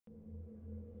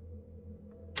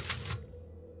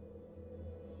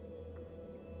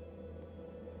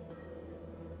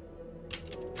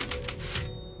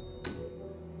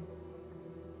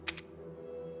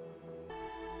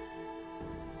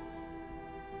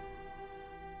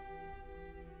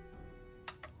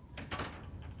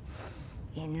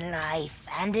In life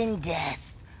and in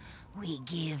death, we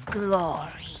give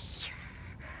glory.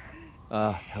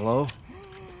 Hello?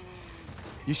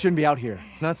 You shouldn't be out here.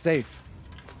 It's not safe.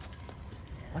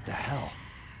 What the hell?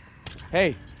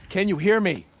 Hey, can you hear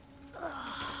me?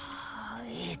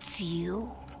 It's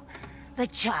you, the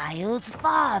child's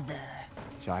father.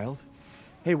 Child?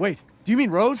 Hey, wait. Do you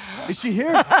mean Rose? Is she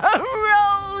here?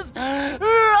 Rose!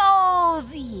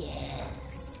 Rose,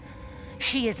 yes.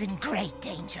 She is in great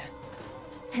danger.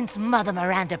 Since Mother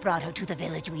Miranda brought her to the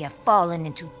village, we have fallen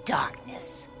into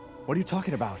darkness. What are you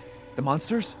talking about? The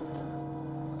monsters?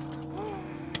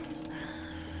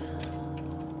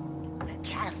 The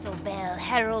castle bell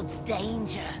heralds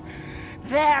danger.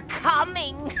 They're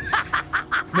coming!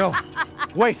 No.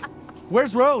 Wait.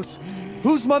 Where's Rose?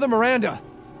 Who's Mother Miranda?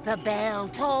 The bell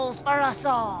tolls for us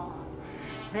all.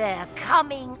 They're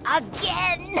coming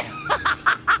again!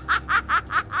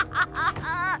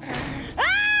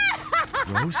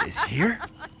 Rose is here?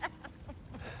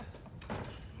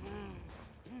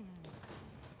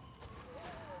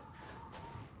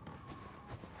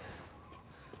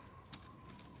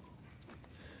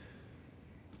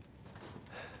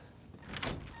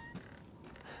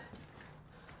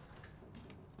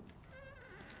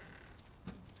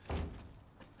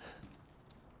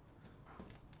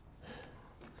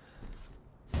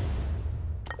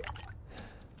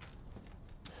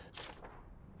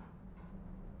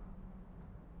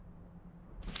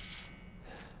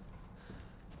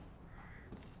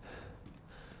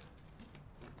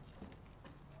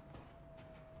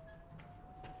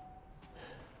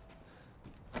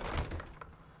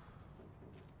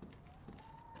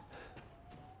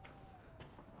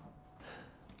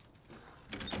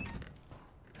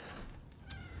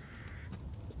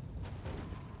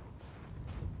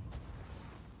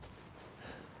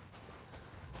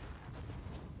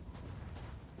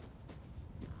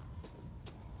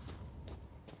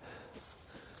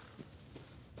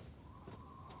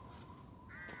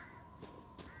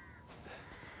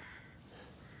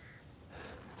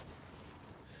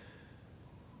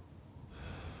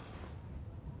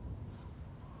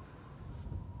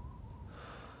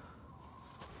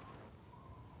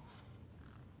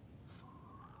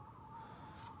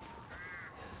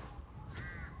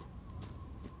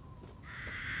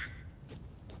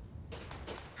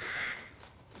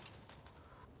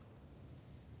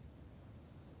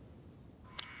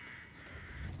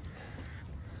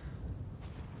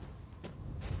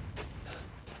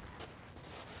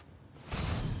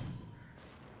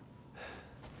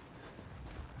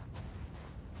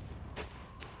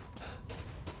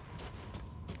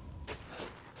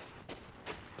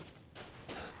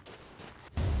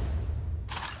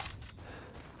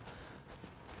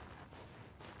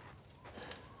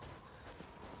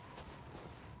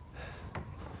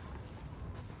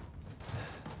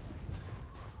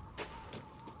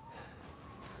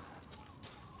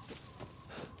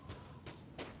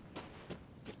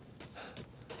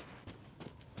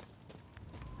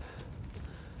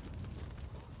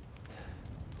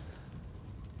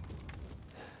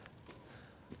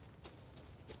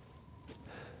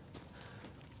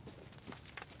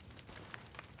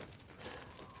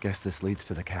 Guess this leads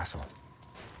to the castle.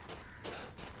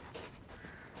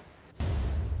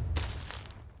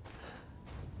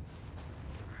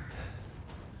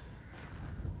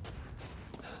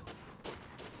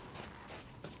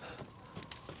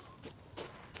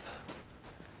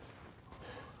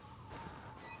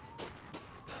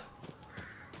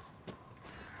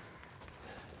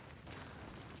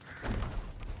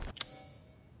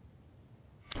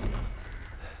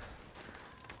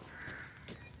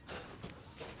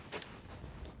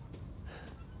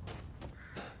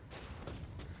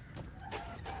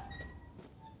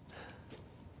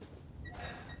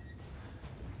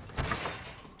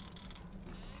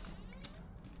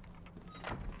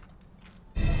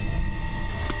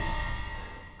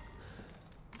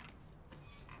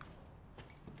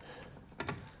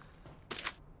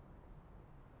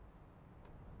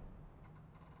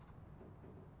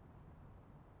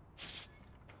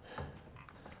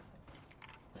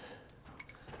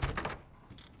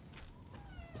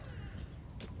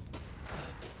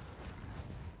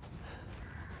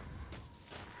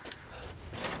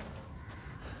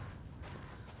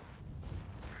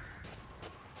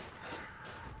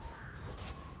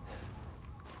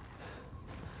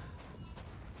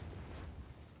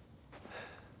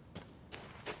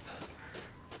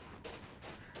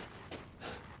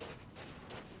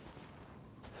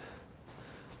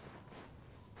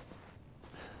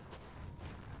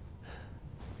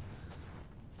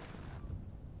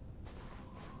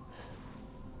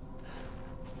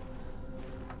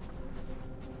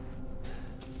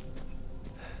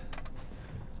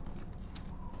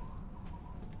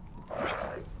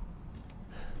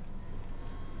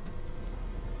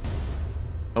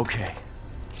 Okay.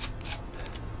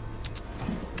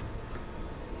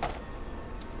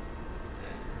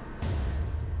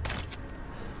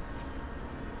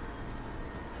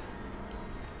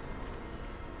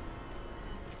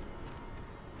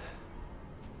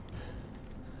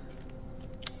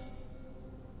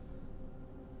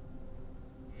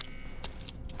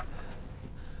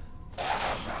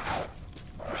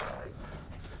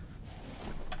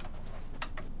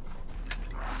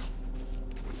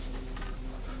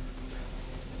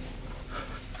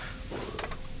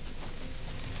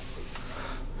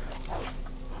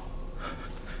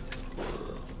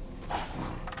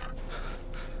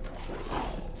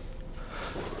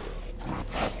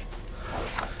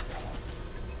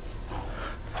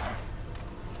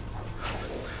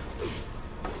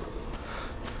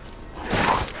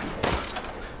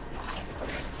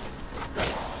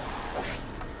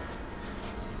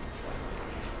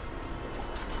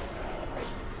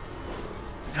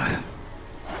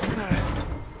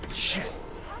 Shit.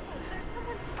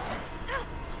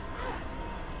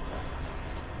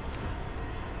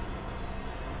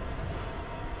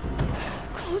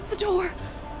 Close the door,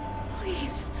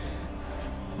 please.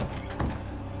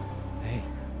 Hey,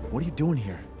 what are you doing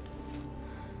here?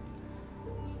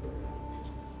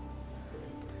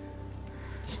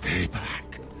 Stay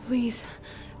back. Please,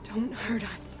 don't hurt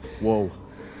us. Whoa.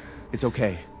 It's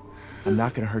okay. I'm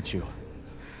not gonna hurt you.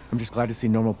 I'm just glad to see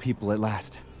normal people at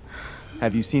last.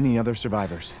 Have you seen any other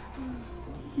survivors?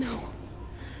 No.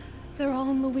 They're all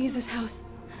in Louisa's house.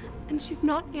 And she's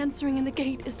not answering and the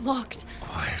gate is locked.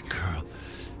 Quiet, girl.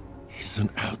 He's an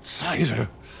outsider.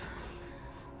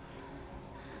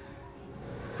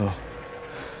 Oh.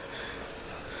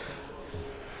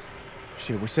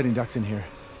 Shit, we're sitting ducks in here.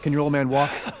 Can your old man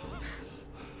walk?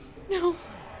 No.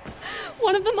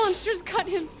 One of the monsters cut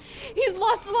him. He's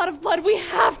lost a lot of blood. We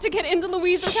have to get into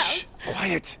Louisa's house.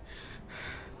 Quiet!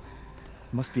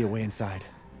 Must be a way inside.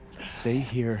 Stay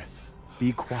here,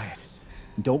 be quiet,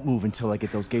 and don't move until I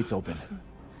get those gates open.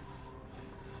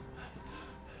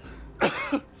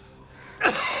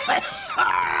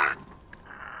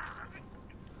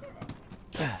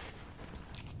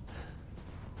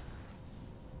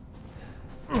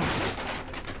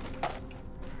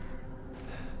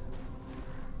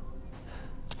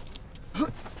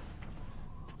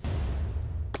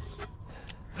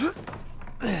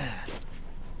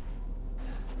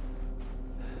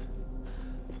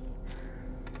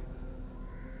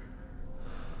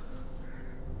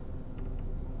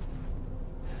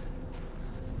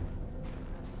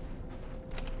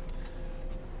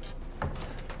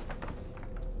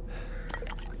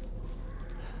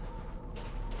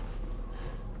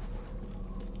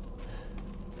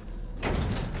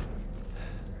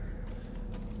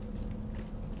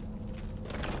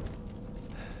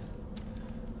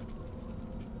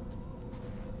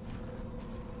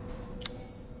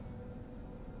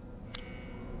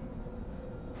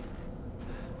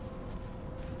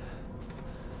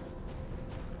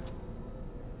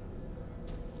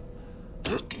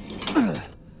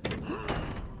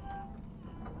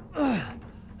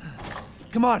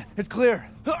 Come on, it's clear.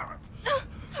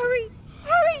 Hurry!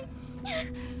 Hurry!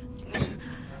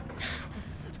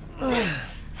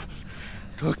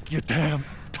 Took your damn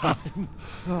time.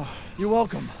 Oh, you're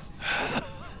welcome.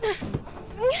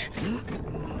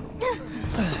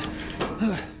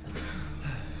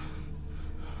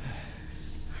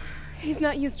 He's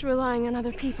not used to relying on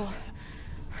other people.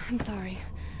 I'm sorry.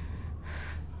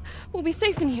 We'll be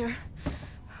safe in here,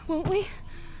 won't we?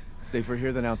 Safer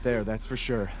here than out there, that's for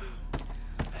sure.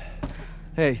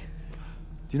 Hey,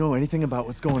 do you know anything about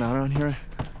what's going on around here?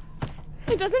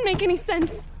 It doesn't make any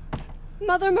sense.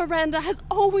 Mother Miranda has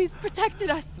always protected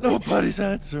us. Nobody's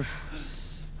answer.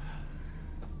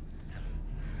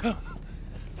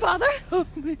 Father?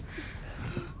 Help me.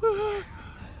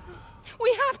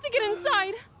 We have to get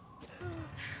inside.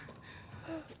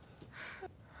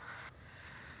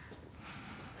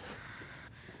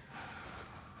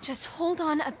 Just hold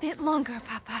on a bit longer,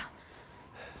 Papa.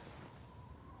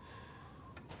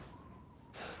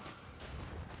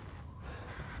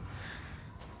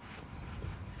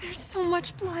 There's so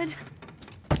much blood.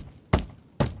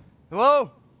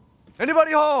 Hello?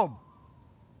 Anybody home?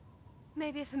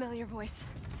 Maybe a familiar voice.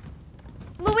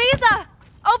 Louisa!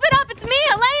 Open up! It's me,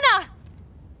 Elena!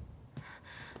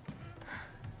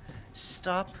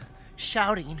 Stop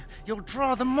shouting. You'll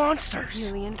draw the monsters.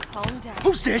 Julian, calm down.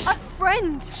 Who's this? A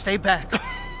friend! Stay back.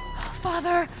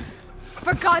 Father!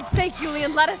 For God's sake,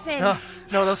 Julian, let us in. No,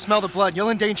 they'll smell the blood. You'll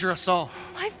endanger us all.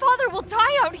 My father will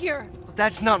die out here.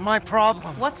 That's not my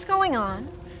problem. What's going on?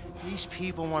 These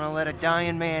people want to let a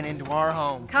dying man into our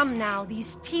home. Come now,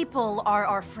 these people are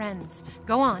our friends.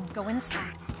 Go on, go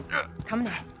inside. Come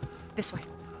now, this way.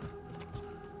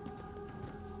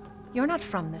 You're not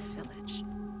from this village.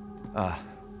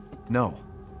 No.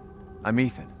 I'm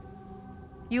Ethan.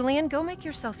 Yulian, go make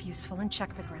yourself useful and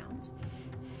check the grounds.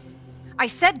 I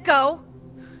said go!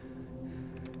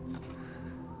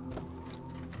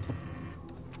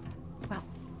 Well,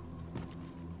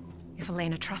 if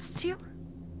Elena trusts you,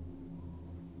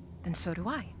 then so do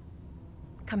I.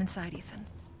 Come inside, Ethan.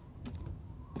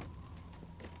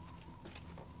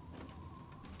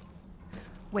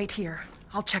 Wait here.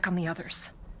 I'll check on the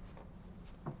others.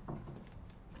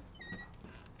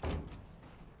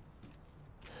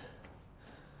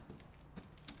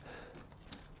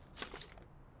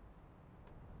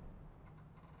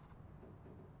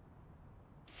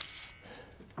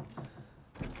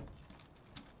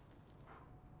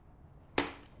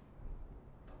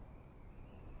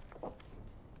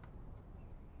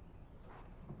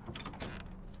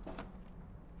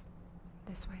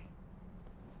 This way.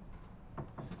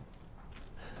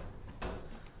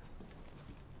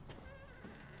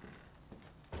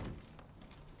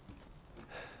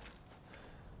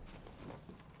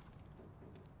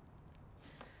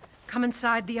 Come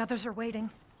inside, the others are waiting.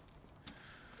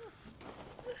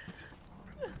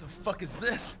 What the fuck is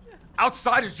this?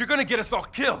 Outsiders, you're gonna get us all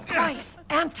killed! Quiet,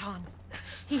 Anton!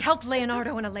 He helped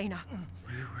Leonardo and Elena.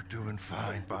 We were doing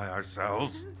fine by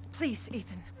ourselves. Please,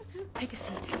 Ethan, take a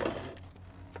seat.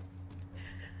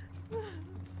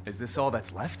 Is this all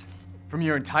that's left? From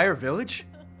your entire village?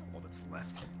 All that's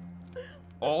left?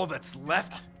 All that's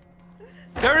left?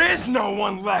 There is no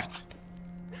one left!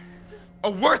 A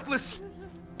worthless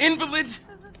invalid?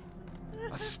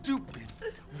 A stupid,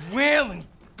 wailing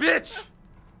bitch!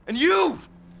 And you!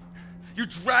 You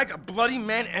drag a bloody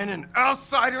man and an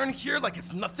outsider in here like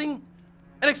it's nothing?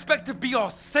 And expect to be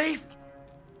all safe?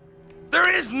 There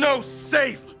is no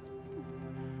safe!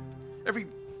 Every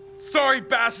sorry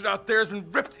bastard out there has been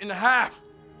ripped in half.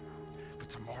 But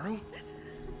tomorrow?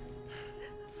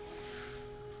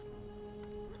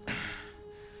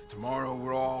 Tomorrow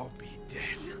we'll all be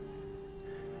dead.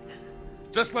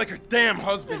 Just like her damn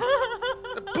husband.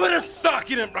 Put a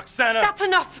sock in it, Roxana! That's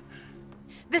enough!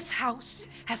 This house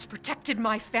has protected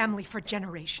my family for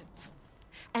generations.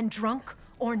 And drunk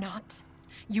or not,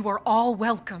 you are all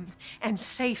welcome and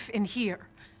safe in here.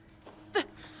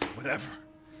 Whatever.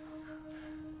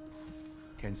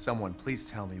 Can someone please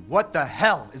tell me what the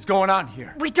hell is going on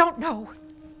here? We don't know.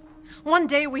 One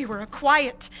day we were a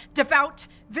quiet, devout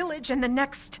village, and the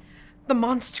next, the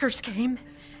monsters came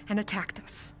and attacked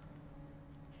us.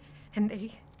 And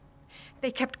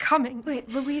they kept coming. Wait,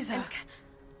 Luisa.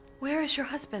 Where is your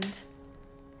husband?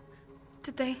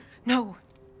 Did they? No.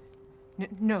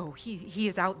 No, he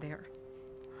is out there.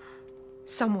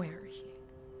 Somewhere.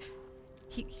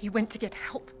 He went to get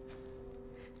help.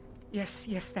 Yes,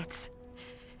 that's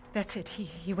it.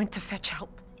 He went to fetch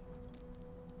help.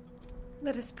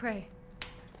 Let us pray.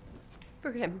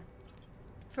 For him.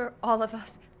 For all of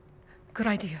us. Good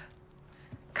idea.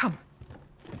 Come.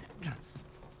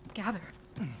 Gather.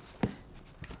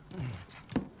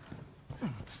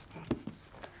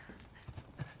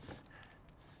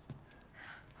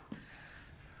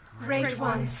 Great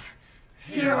ones,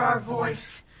 hear our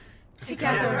voice.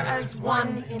 Together as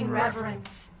one in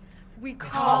reverence, we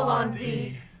call on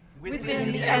thee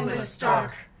within the endless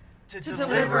dark to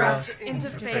deliver us into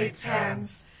fate's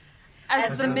hands.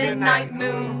 As the midnight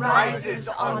moon rises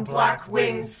on black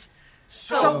wings,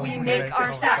 so we make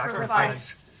our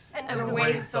sacrifice and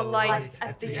await the light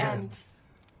at the end.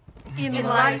 In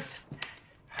life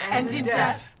and in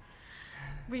death,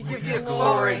 we give you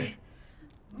glory,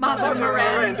 Mother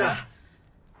Miranda.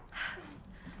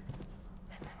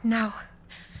 Now,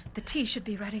 the tea should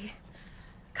be ready.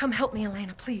 Come help me,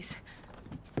 Elena, please.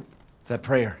 That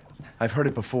prayer. I've heard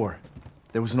it before.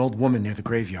 There was an old woman near the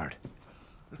graveyard.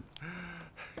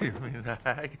 You mean the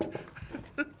hag?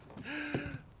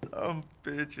 Dumb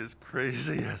bitch is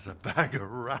crazy as a bag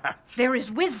of rats. There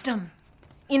is wisdom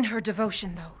in her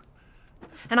devotion, though.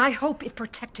 And I hope it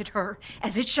protected her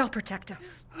as it shall protect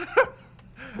us. What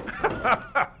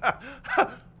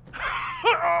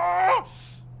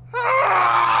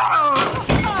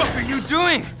the fuck are you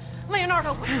doing?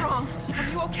 Leonardo, what's wrong? Are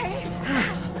you okay?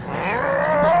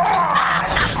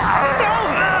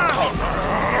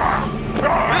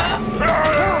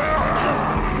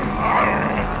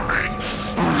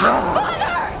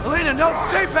 Father! Elena, no,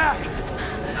 stay back!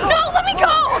 No, let me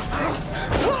go!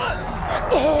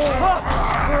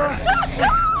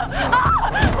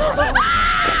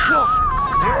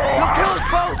 He'll kill us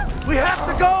both! We have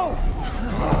to go!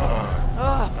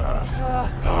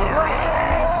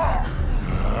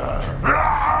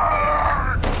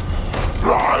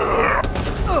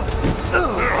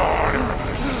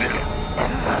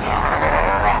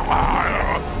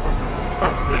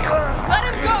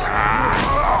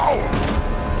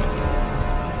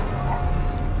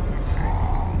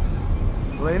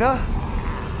 Elena?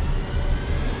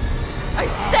 I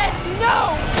said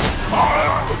no!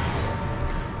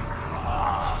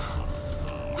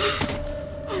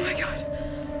 Oh my God.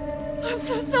 I'm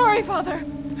so sorry, Father.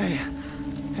 Hey,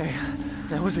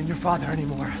 that wasn't your father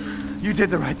anymore. You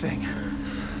did the right thing.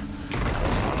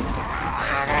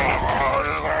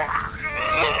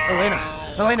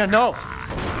 Elena, no!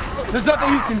 There's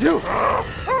nothing you can do!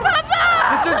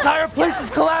 Papa! This entire place is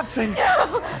collapsing!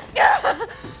 No!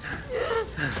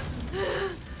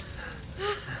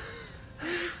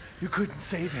 You couldn't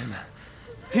save him.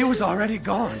 He was already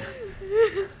gone.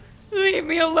 Leave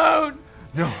me alone!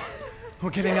 No, we're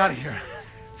getting out of here.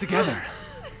 Together.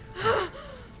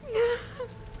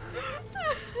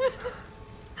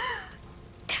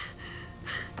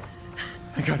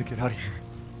 I gotta get out of here.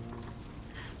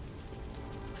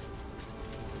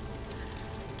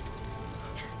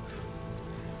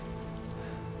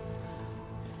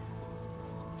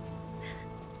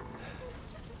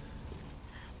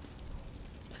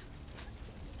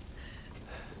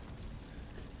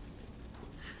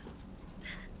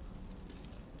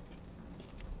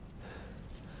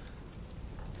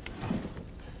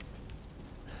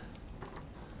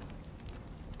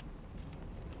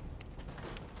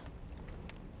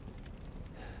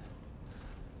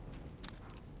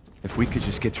 If we could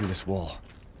just get through this wall.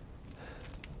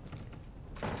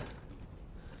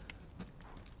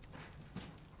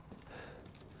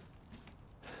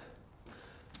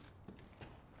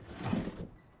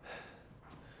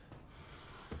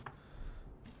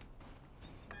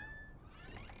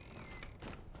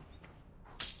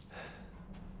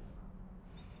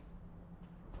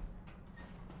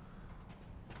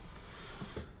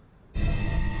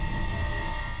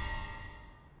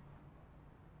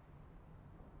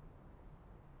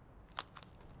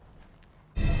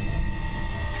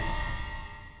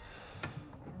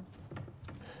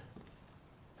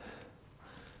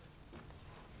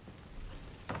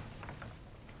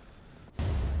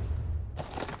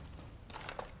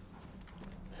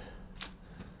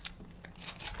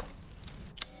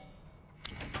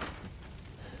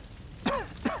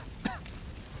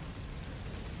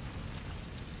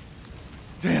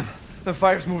 Damn, the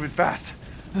fire's moving fast.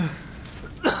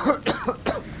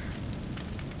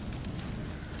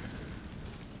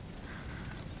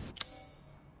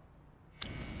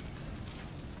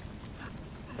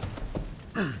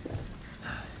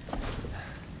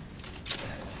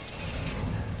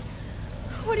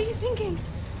 What are you thinking?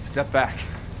 Step back.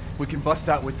 We can bust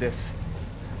out with this.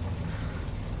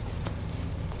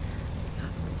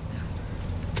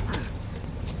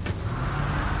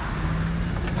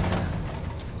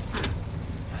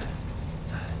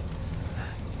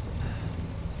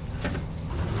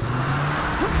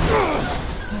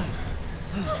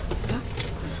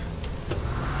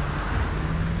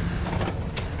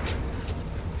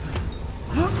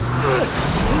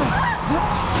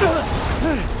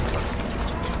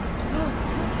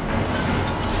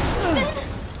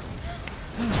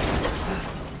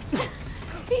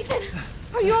 Ethan,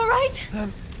 are you all right?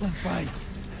 I'm fine.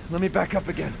 Let me back up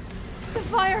again. The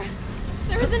fire.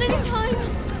 There isn't any time.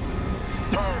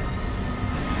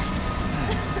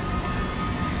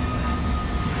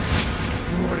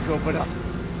 Nowhere to go but up.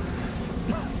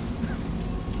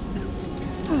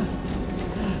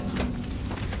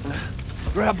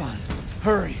 Grab on.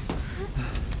 Hurry.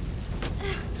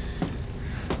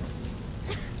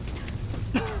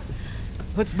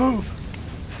 Let's move.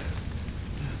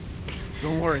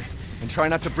 Don't worry, and try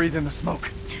not to breathe in the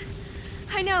smoke.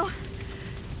 I know.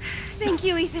 Thank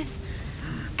you, Ethan.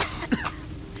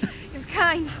 You're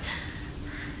kind.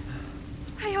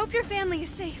 I hope your family is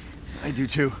safe. I do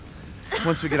too.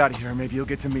 Once we get out of here, maybe you'll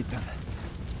get to meet them.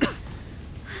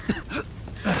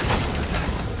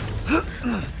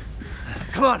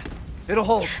 Come on, it'll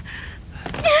hold.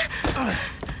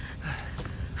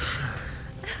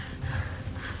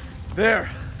 There,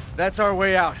 that's our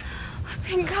way out.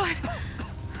 Thank God.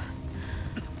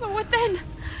 But what then?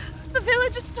 The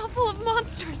village is still full of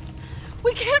monsters.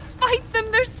 We can't fight them,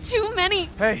 there's too many.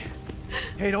 Hey,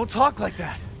 don't talk like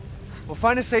that. We'll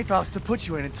find a safe house to put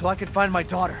you in until I can find my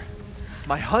daughter.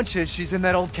 My hunch is she's in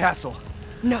that old castle.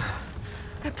 No.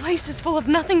 That place is full of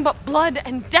nothing but blood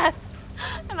and death.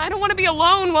 And I don't want to be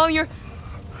alone while you're...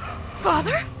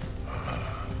 Father?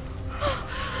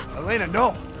 Elena,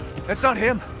 no. That's not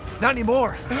him. Not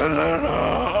anymore. He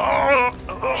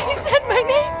said my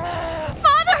name.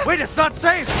 Father! Wait, it's not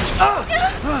safe!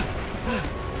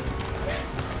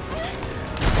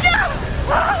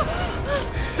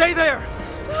 Stay there!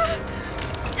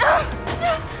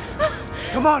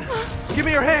 Come on, give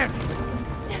me your hand!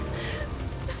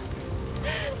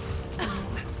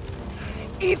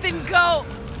 Ethan, go!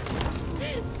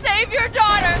 Save your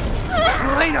daughter!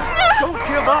 Elena, don't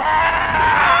give up!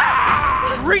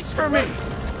 Reach for me!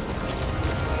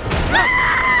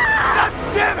 God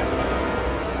damn it!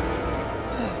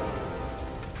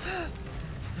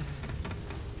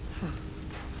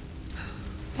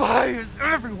 Why is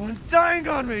everyone dying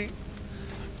on me?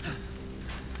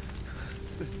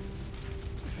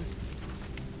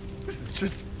 This is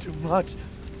just too much.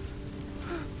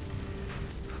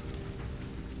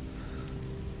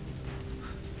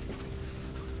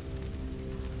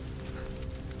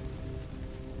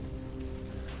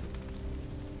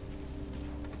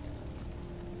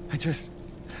 I just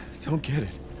don't get it.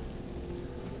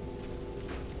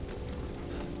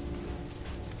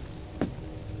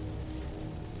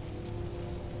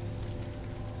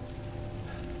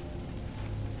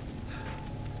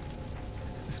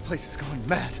 This place is going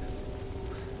mad.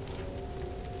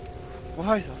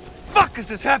 Why the fuck is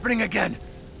this happening again?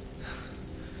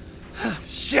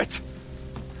 Shit!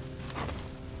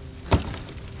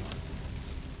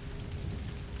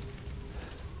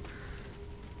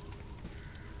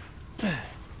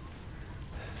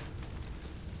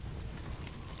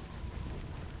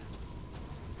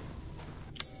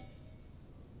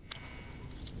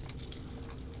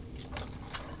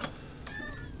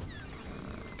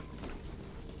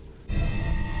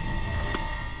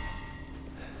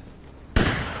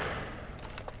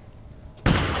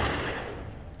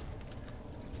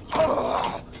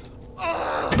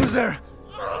 Who's there?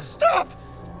 Stop!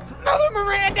 Mother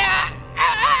Miranda!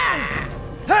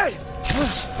 Hey!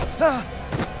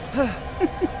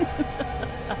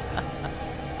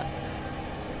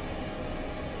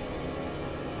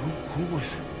 Who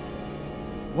was...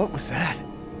 What was that?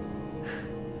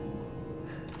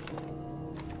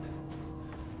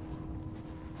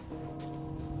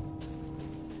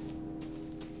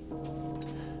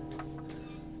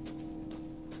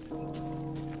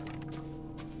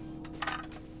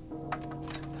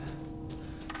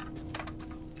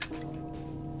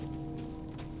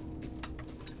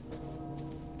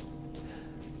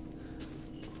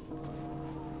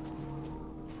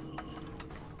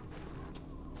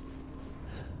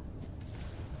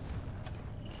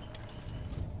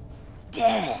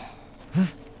 Death.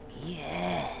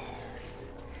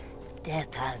 Yes.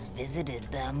 Death has visited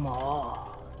them all.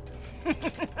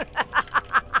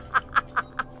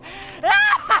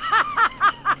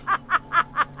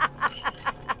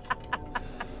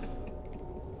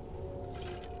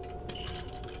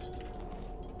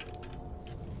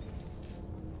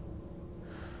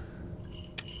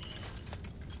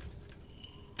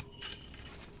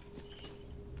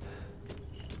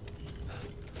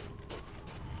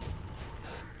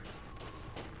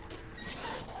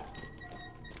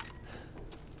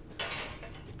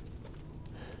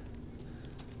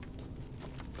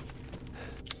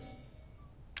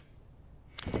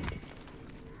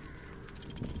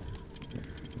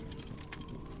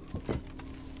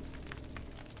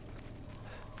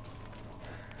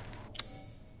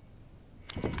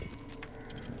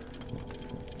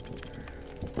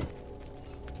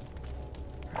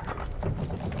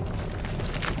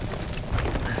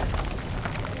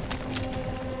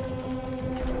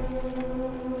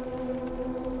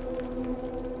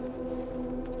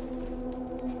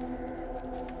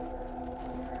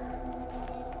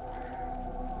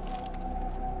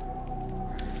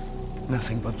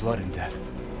 Nothing but blood and death.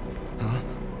 Huh?